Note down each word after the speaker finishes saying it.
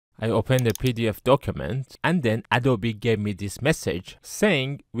I opened the PDF document, and then Adobe gave me this message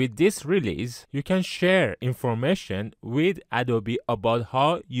saying with this release, you can share information with Adobe about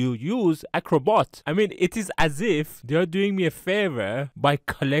how you use Acrobat. I mean, it is as if they're doing me a favor by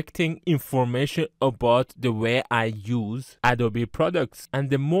collecting information about the way I use Adobe products. And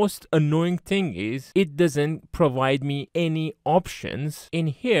the most annoying thing is it doesn't provide me any options in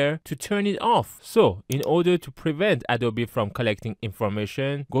here to turn it off. So in order to prevent Adobe from collecting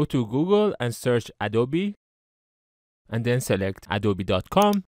information, go to Google and search Adobe and then select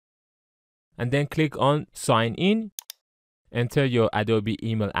adobe.com and then click on sign in. Enter your Adobe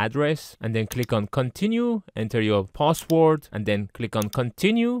email address and then click on continue, enter your password and then click on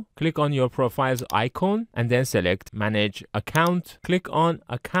continue, click on your profile's icon and then select manage account, click on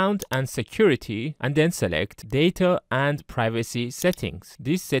account and security and then select data and privacy settings.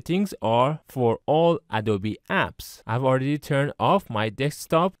 These settings are for all Adobe apps. I've already turned off my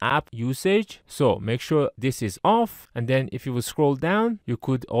desktop app usage, so make sure this is off. And then if you will scroll down, you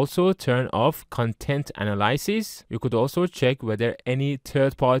could also turn off content analysis. You could also check whether any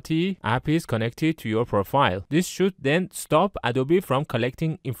third-party app is connected to your profile. This should then stop Adobe from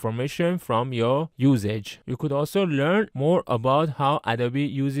collecting information from your usage. You could also learn more about how Adobe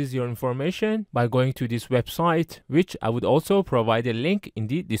uses your information by going to this website, which I would also provide a link in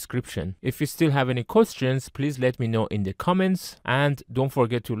the description. If you still have any questions, please let me know in the comments and don't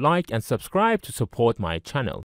forget to like and subscribe to support my channel.